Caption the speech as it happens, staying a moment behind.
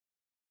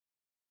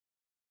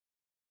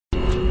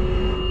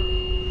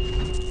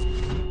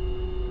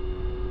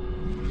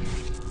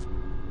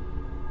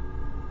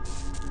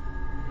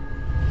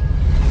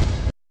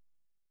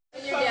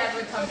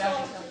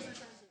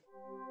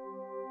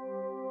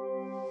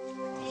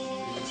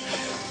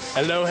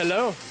Hello,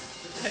 hello.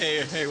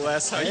 Hey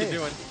Wes, how you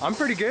doing? I'm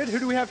pretty good. Who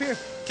do we have here?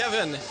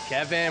 Kevin.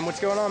 Kevin, what's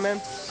going on, man?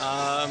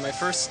 My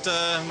first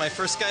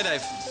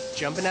skydive.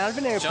 Jumping out of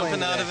an airplane.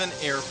 Jumping out of an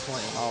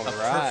airplane. All a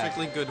right.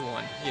 perfectly good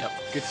one. Yep.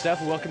 Good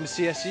stuff. Welcome to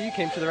CSC. You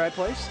came to the right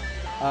place.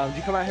 Did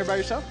you come out here by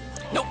yourself?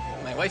 Nope.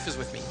 My wife is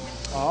with me.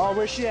 Oh,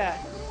 where's she at?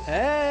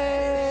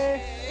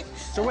 Hey.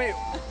 So wait,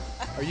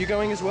 are you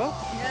going as well?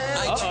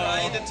 I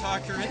tried to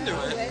talk her into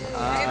it.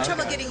 I have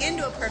trouble getting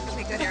into a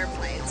perfectly good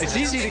airplane. So it's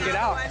easy to get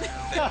out.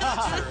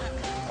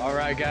 All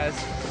right, guys.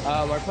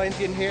 Our plane's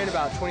getting here in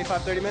about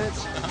 25-30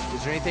 minutes.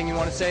 Is there anything you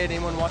want to say to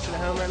anyone watching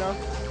at home right now?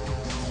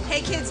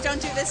 Hey kids,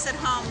 don't do this at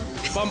home.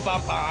 Bum,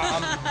 bum,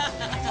 bum.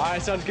 All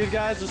right, sounds good,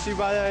 guys. We'll see you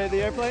by the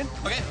airplane.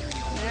 Okay.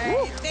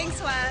 All right.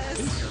 Thanks,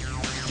 Wes.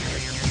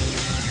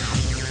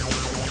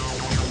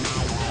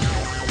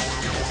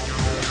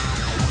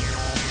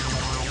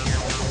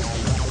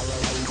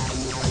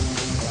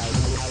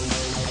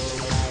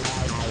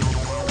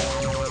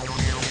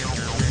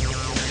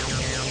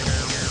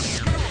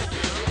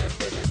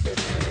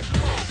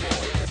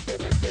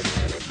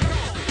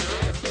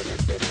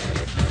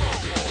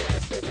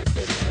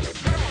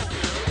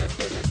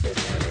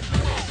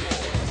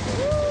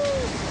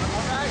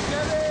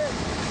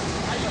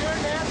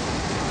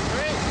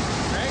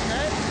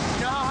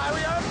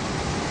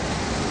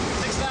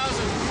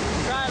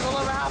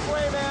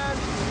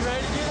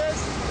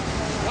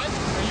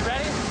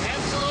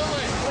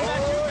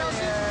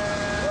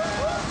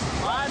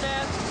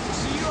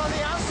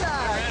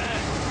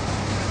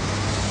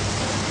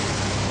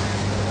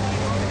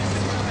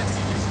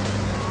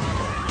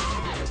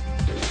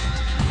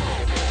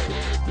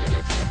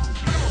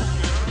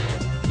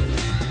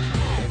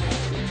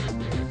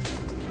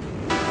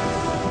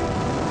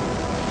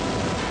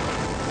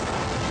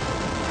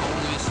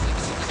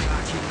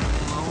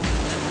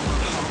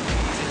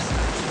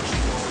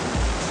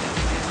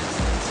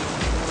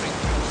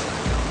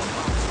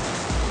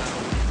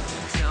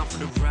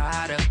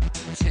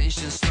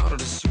 Tension started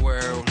to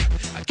swirl.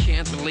 I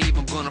can't believe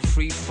I'm gonna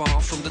free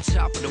fall from the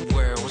top of the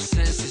world.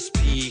 Senses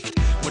peaked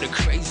with a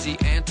crazy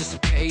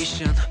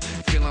anticipation.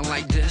 Feeling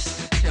like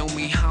this, tell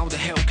me how the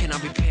hell can I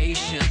be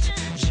patient?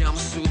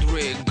 Jumpsuit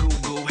rig,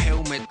 Google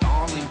helmet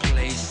all in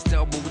place.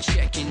 Double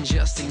checking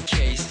just in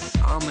case.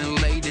 I'm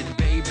elated,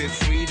 baby,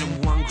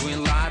 freedom one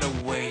green light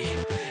away.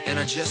 And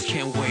I just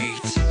can't wait.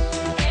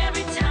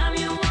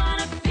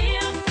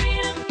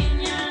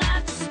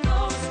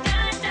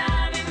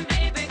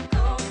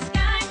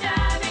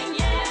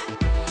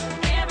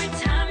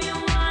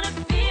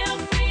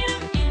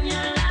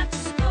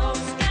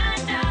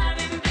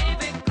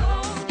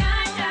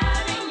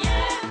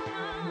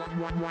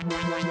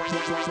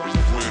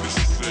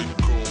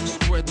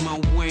 Spread my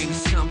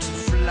wings, time to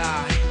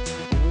fly.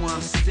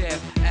 One step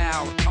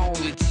out, all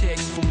it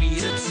takes for me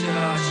to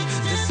touch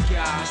the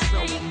sky.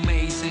 So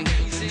amazing,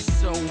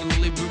 so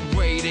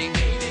liberating.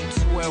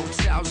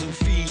 12,000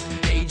 feet,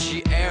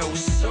 AGL,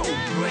 so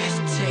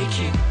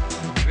breathtaking.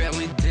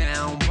 Belly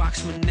down,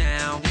 box me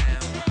now.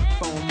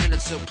 4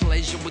 minutes of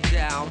pleasure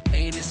without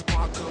any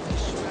spark of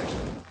distraction.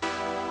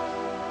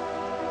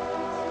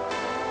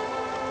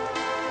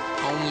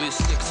 Only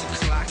 6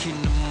 o'clock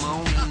in the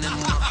morning and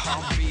my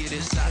heartbeat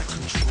is out of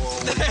control.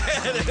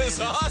 That is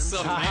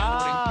awesome, man.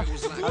 How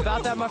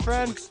about that, my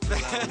friend?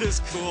 That is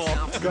cool. Go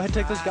ahead and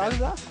take those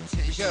goggles off.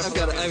 I've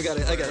got it.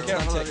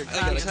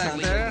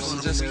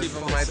 Just keep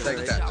them right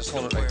like that. Just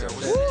hold it right there.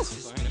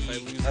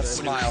 Let's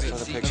smile for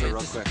the picture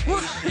real quick. Tell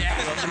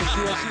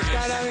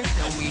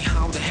me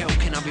how the hell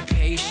can I be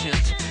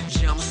patient?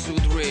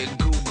 Jumpsuit rig,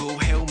 Google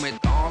helmet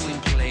all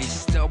in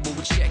place. Double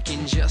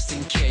checking just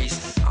in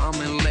case. I'm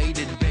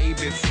elated,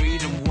 baby,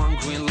 freedom one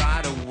green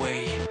light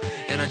away.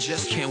 And I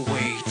just can't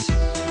wait.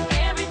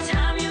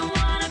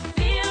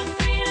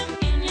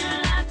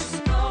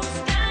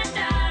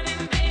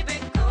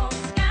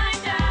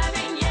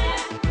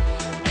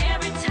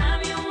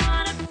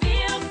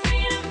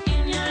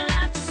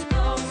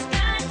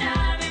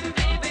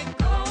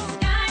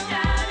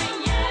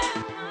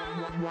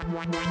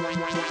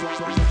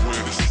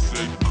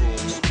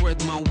 Spread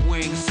my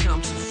wings,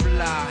 time to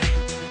fly.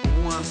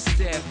 One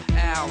step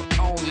out,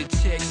 all it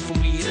takes for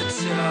me to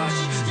touch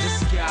the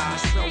sky.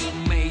 So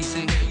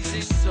amazing,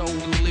 so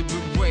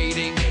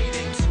liberating.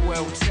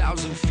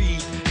 12,000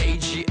 feet,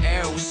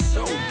 AGL,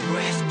 so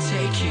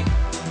breathtaking.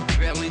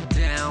 Belly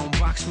down,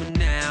 box me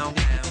now.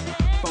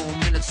 4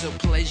 minutes of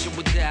pleasure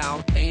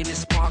without any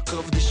spark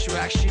of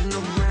distraction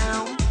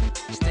around.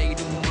 State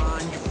of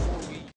mind.